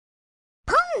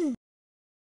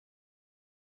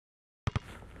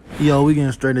Yo, we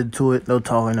getting straight into it. No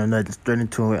talking or nothing. Straight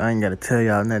into it. I ain't gotta tell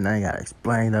y'all nothing. I ain't gotta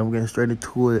explain that. We're getting straight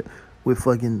into it with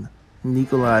fucking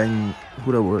Nikolai and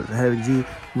who that was. Heavy G.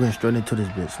 We're getting straight into this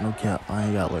bitch. No cap. I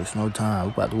ain't gotta waste no time.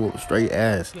 We about to whoop straight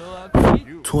ass.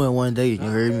 2 in 1 day. You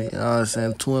heard me? You know what I'm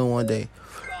saying? 2 in 1 day.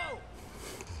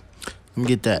 Let me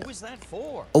get that.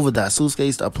 Over that.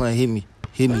 Susuke, stop playing. Hit me.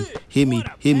 Hit me. Hit me.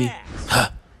 Hit me.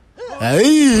 Ha.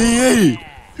 Hey.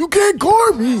 You can't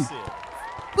guard me.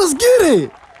 Let's get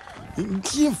it. You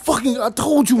can't fucking. I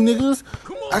told you, niggas.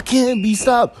 I can't be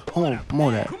stopped. Hold on. I'm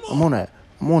on that. I'm on that.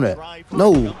 I'm on that.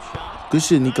 No. Good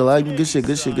shit, Nikolai. Good shit.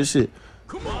 Good shit. Good shit.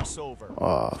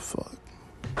 Oh, fuck.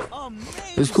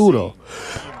 It's cool, though.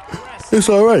 It's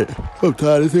alright. I'm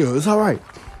tired as hell. It's alright.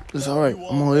 It's alright.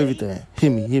 I'm on everything. Hit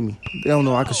me. Hit me. They don't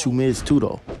know I can shoot mids, too,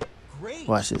 though.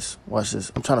 Watch this. Watch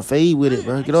this. I'm trying to fade with it,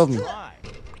 bro. Get off me.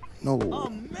 No.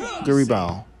 Good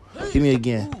rebound. Hit me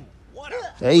again.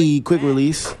 Hey, quick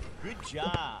release.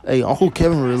 Hey, Uncle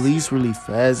Kevin released really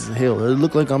fast as hell. It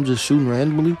looked like I'm just shooting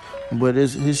randomly, but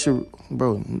his shit,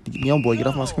 bro, young boy, get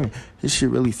off my screen. His shit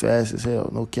really fast as hell.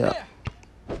 No cap.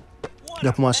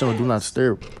 Gotta put my shit on do not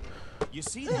disturb.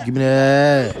 Give me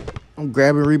that. I'm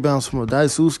grabbing rebounds from a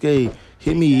Daisuke.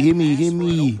 Hit me, hit me, hit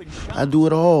me. I do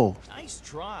it all.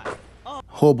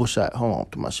 Horrible shot. Hold on,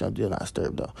 put my shit on do not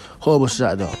disturb though. Horrible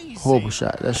shot though. Horrible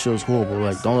shot. That shit was horrible.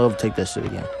 Like, don't ever take that shit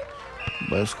again.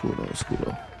 But it's cool though. It's cool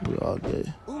though. We all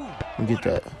good. We get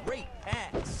that.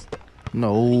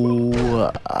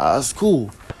 No, it's cool.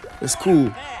 It's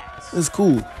cool. It's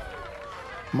cool.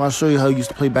 I'm gonna show you how you used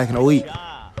to play back in 08.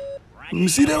 Let me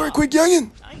see that right quick,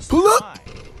 youngin. Pull up.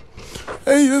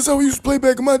 Hey, that's how we used to play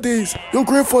back in my days. Your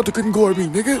grandfather couldn't guard me,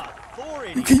 nigga.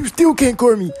 You still can't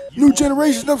guard me. New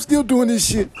generation, I'm still doing this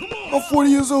shit. I'm 40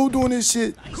 years old doing this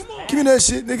shit. Give me that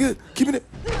shit, nigga. Give me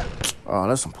that. Oh,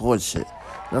 that's some poor shit.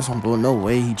 That's some bull. No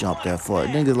way he jumped that far.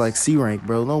 Nigga's like C rank,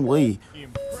 bro. No way.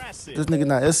 This nigga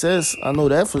not SS. I know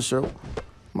that for sure.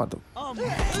 I'm about to try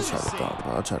to dunk,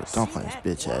 bro. I'll try to dunk on this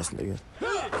bitch ass nigga.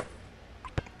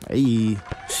 Hey,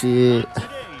 shit.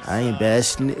 I ain't bad.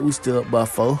 We still up by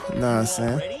 4. You know what I'm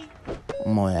saying?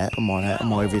 I'm on that. I'm on that.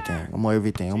 I'm on everything. I'm on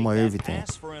everything. I'm on everything.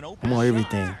 I'm on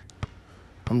everything.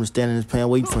 I'm just standing in this pan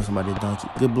waiting for somebody to dunk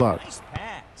it. Good block.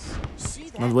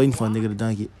 I'm waiting for a nigga to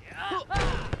dunk it.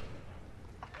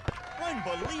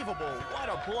 Unbelievable. What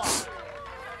a block.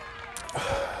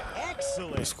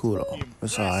 Excellent. It's cool though.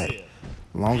 It's alright.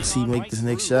 As long as he make this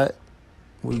next shot,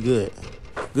 we good.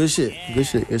 Good shit. Good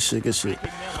shit. Good shit. Good shit.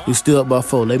 We still up by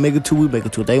 4. They make it 2, we make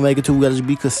it 2. They make it 2, we gotta just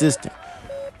be consistent.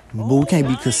 But we can't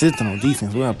be consistent on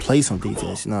defense. We gotta play some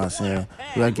defense, you know what I'm saying?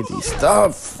 We gotta get these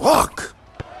stuff. Fuck.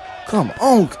 Come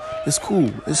on. It's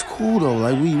cool. It's cool though.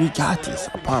 Like we got this.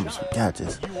 I promise we got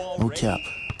this. No cap.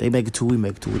 They make it 2, we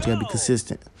make it 2. We just gotta be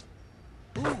consistent.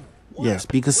 Yes,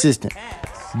 be consistent.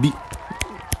 Be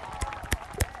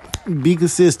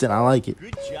consistent. I like it.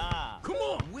 Good job. Come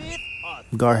on. With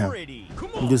Guard him.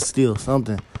 Just steal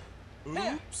something.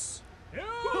 Oops.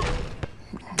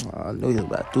 I knew he was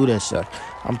about to do that shot.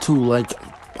 I'm too, like,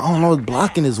 I don't know,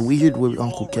 blocking is weird with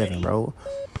Uncle Kevin, bro.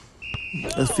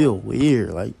 It feel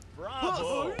weird, like.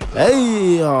 Bravo.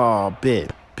 Hey, oh,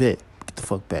 bet. Get the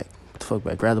fuck back. Get the fuck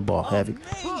back. Grab the ball, Havoc.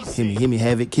 Hit me,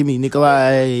 Havoc. Hit me,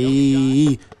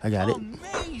 Nikolai. I got it.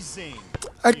 Amazing.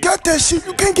 I got that shit.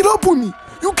 You can't get up with me.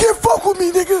 You can't fuck with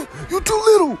me, nigga. You too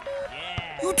little.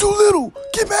 You too little.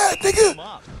 Get mad, nigga.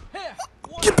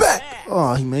 Get back.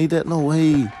 Oh, he made that? No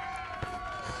way.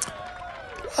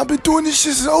 I've been doing this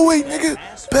shit since 08, nigga.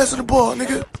 Passing the ball,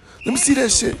 nigga. Let me see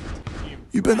that shit.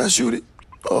 You better not shoot it.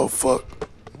 Oh, fuck.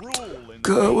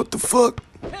 God, what the fuck?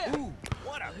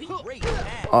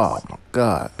 Oh, my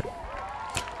God.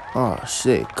 Oh,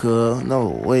 shit, cuz. No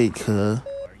way, cuz.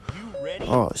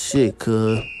 Oh, shit,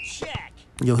 cuz.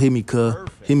 Yo, hit me, cuz.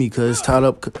 Hit me, cuz. It's tied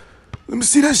up, cuz. Let me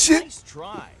see that shit.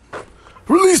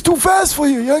 Release too fast for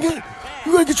you, youngin.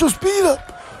 You gotta get your speed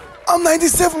up. I'm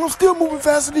 97. I'm still moving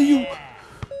faster than you.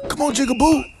 Come on,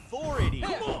 Jigaboo.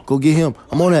 Go get him.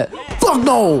 I'm on that. Fuck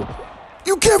no.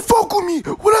 You can't fuck with me.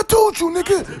 What I told you,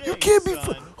 nigga. You can't be.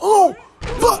 Hold on.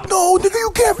 Fuck no, nigga.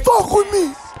 You can't fuck with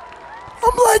me.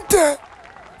 I'm like that.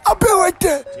 I been like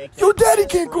that. Your daddy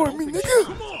can't guard me,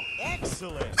 nigga.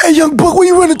 Hey, young buck, where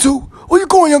you running to? Where you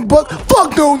going, young buck?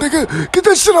 Fuck no, nigga. Get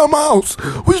that shit out of my house.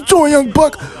 What you doing, young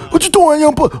buck? What you doing,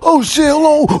 young buck? Oh, shit,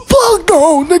 hold on. Fuck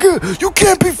no, nigga. You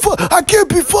can't be I can't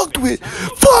be fucked with.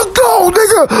 Fuck no,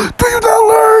 nigga. Do you not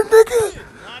learn, nigga?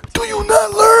 Do you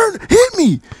not learn? Hit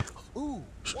me.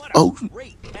 Oh,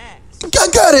 I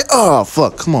got it. Oh,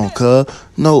 fuck. Come on, cuz.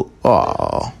 No.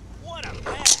 Oh.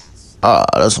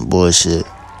 That's some bullshit.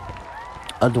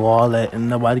 I do all that and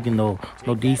nobody can know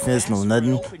no defense, no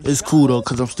nothing. It's cool though,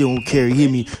 cause I'm still gonna carry. Hear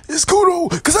me? It's cool though,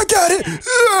 cause I got it.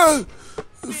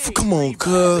 Come on,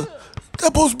 cuz. That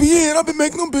supposed to be in. I've been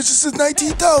making them bitches since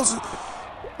 19,000.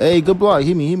 Hey, good block.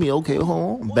 Hit me. Okay,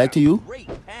 hold on. Back to you.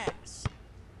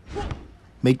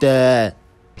 Make that.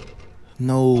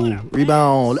 No.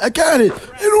 Rebound. I got it.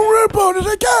 Hey, don't worry about it.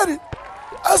 I got it.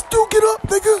 I still get up,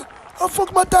 nigga. I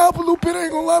fucked my thigh up a little bit, I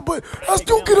ain't gonna lie, but I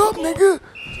still get up, nigga.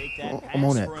 Oh, I'm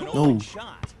on that.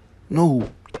 No.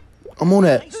 I'm on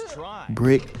that.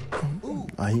 Brick.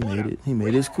 He made it. He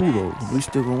made it. It's cool, though. We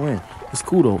still gonna win. It's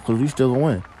cool, though, because we still gonna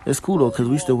win. It's cool, though, because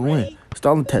we still gonna win.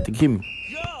 Stalling tactic. Hit me.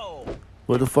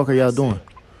 What the fuck are y'all doing?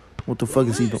 What the fuck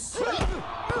is he doing?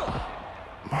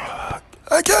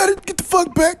 I got it. Get the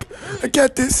fuck back. I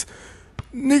got this.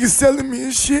 Niggas selling me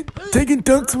and shit. Taking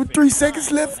dunks with 3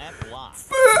 seconds left.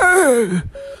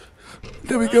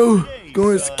 There we go. Go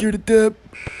ahead and secure the dub.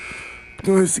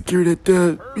 Go ahead and secure that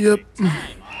dub. Yep.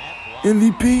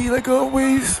 MVP like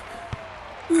always.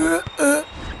 That's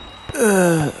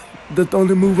the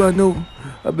only move I know.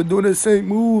 I've been doing that same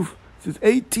move since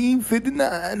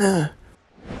 1859.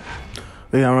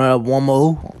 We gonna run up one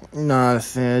more. You know what I'm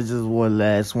saying? Just one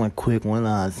last one, quick one.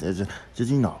 Just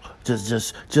you know,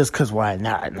 just cause why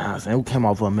not? You know what I'm saying? We came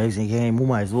off an amazing game. We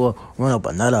might as well run up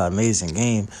another amazing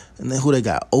game. And then who they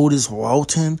got? Otis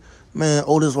Walton. Man,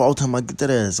 Otis Walton might get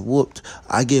that ass whooped.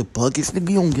 I get buckets. Nigga,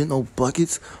 you don't get no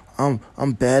buckets. I'm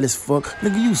bad as fuck.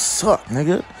 Nigga, you suck,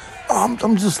 nigga.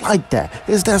 I'm just like that.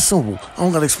 It's that simple. I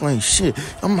don't gotta explain shit.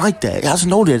 I'm like that. I just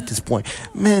know that at this point.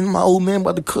 Man, my old man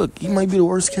about to cook. He might be the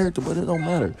worst character, but it don't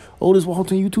matter. Otis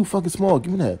Walton, you too fucking small.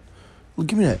 Give me that.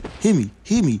 Give me that. Hit me.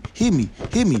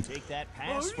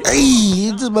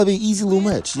 Hey, this might be an easy little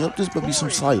match. Yep, this might be some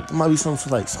slight. There might be some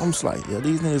slight. Yeah,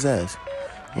 these niggas ass.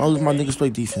 As long as my niggas play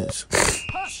defense.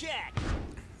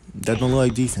 That don't look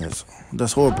like defense.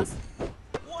 That's horrible.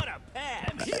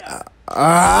 Get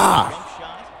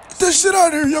that shit out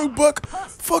of here, young buck.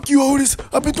 Fuck you, Otis.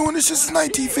 I've been doing this shit since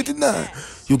 1959.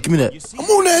 Yo, give me that. I'm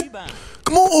on that.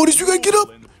 Come on, Otis. You gotta get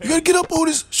up. You gotta get up,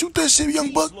 Otis. Shoot that shit,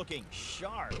 young buck.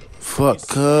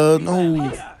 Fuck, no.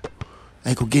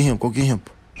 Hey, go get him.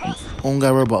 I don't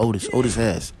gotta worry about Otis. Otis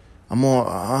ass. I'm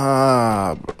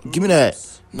on. Give me that.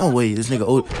 No way, this nigga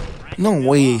Otis. No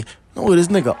way, this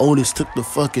nigga Otis took the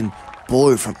fucking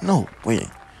board from. No way.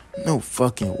 No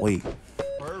fucking way.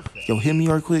 Yo, hit me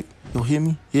right quick. Yo, hit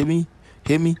me.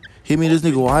 This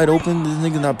nigga wide open. This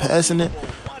nigga not passing it.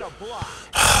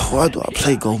 Why do I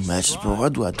play gold matches, bro? Why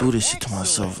do I do this shit to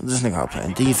myself? This nigga out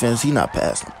playing defense. He not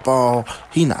passing the ball.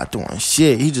 He not doing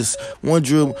shit. He just one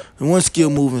dribble, one skill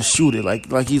move and shoot it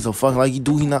like he's a fucking like he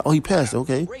do. He not. Oh, he passed it.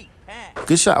 Okay.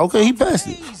 Good shot. Okay, he passed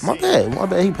it. My bad.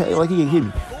 He passed it like he can hit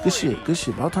me. Good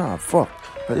shit. About time. Fuck.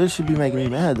 Like, this should be making me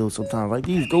mad though sometimes. Like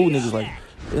these gold niggas like.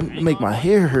 It make my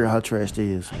hair hurt how trash they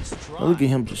is. Look at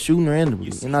him just shooting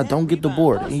randomly. And I don't get the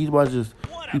board. And he's about to just,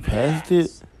 he passed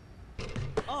it.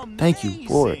 Thank you,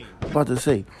 boy. I'm about to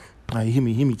say. All right, hit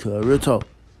me, cuz. Real talk.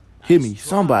 Hit me,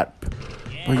 somebody.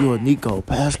 Bro, you a Nico.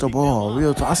 Pass the ball.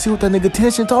 Real talk. I see what that nigga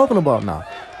Tension talking about now.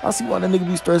 I see why that nigga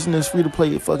be stressing this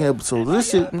free-to-play fucking episodes. This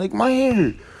shit make my hair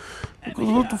hurt. Because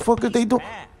what the fuck is they doing?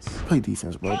 Play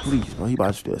defense, bro. Please, bro. He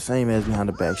about to do the same as behind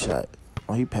the back shot.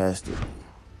 Oh, he passed it.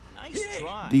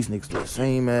 These niggas do the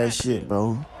same ass shit,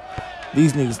 bro.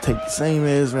 These niggas take the same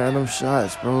ass random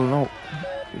shots, bro. Don't.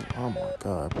 Oh my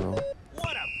god, bro.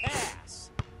 What a pass!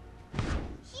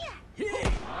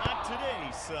 Not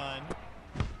today, son.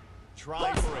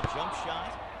 Try for a jump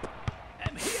shot.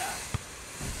 I'm here.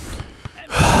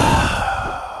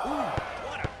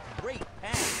 What a great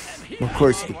pass. Of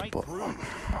course you get the ball.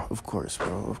 Of course,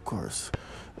 bro. Of course.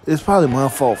 It's probably my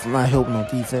fault for not helping on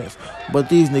defense, but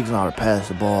these niggas know how to pass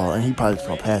the ball, and he probably just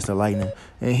gonna pass the Lightning.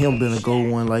 And him being a goal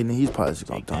one Lightning, he's probably just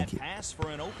gonna dunk it.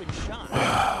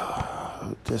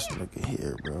 This nigga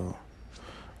here, bro.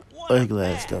 Ugly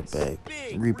ass step back,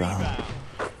 rebound.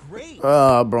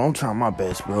 Bro, I'm trying my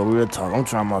best, bro. Real talk, I'm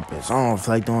trying my best. I don't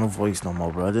feel like doing a voice no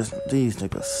more, bro. These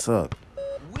niggas suck.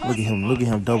 Look at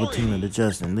him double teaming the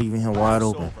Justin, leaving him wide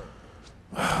open.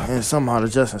 And somehow the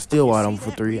Justin still wide open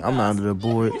for 3. I'm not under the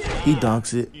board. He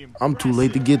dunks it. I'm too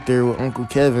late to get there with Uncle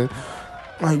Kevin.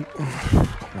 Like, come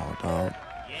on,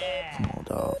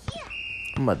 dog.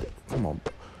 Come on.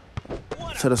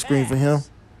 Set a screen for him.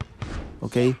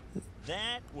 Okay.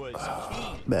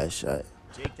 Bad shot.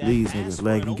 These niggas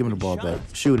lagging. Give me the ball back.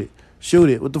 Shoot it.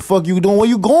 What the fuck you doing? Where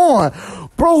you going?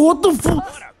 Bro, what the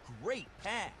fuck?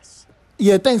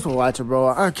 Yeah, thanks for watching, bro.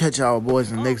 I'll catch y'all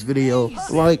boys in the next video.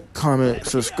 Like, comment,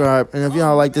 subscribe. And if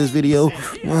y'all like this video,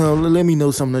 well, let me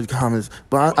know some in the comments.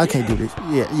 But I can't do this.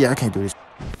 Yeah, I can't do this.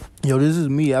 Yo, this is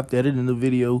me after editing the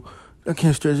video. I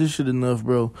can't stress this shit enough,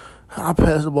 bro. I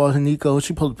passed the ball to Nico. She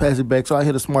supposed to pass it back, so I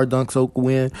hit a smart dunk so could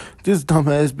win. This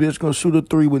dumbass bitch gonna shoot a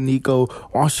 3 with Nico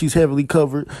while she's heavily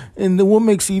covered. And then what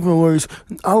makes it even worse,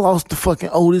 I lost to fucking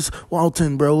Otis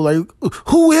Walton, bro. Like,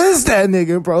 who is that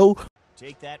nigga, bro?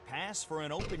 Take that pass for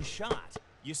an open shot.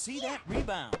 You see that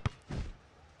rebound.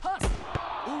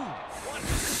 Ooh, what?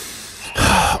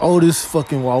 Otis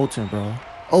fucking Walton, bro.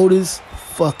 Otis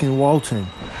fucking Walton.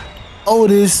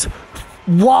 Otis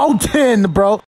Walton, bro.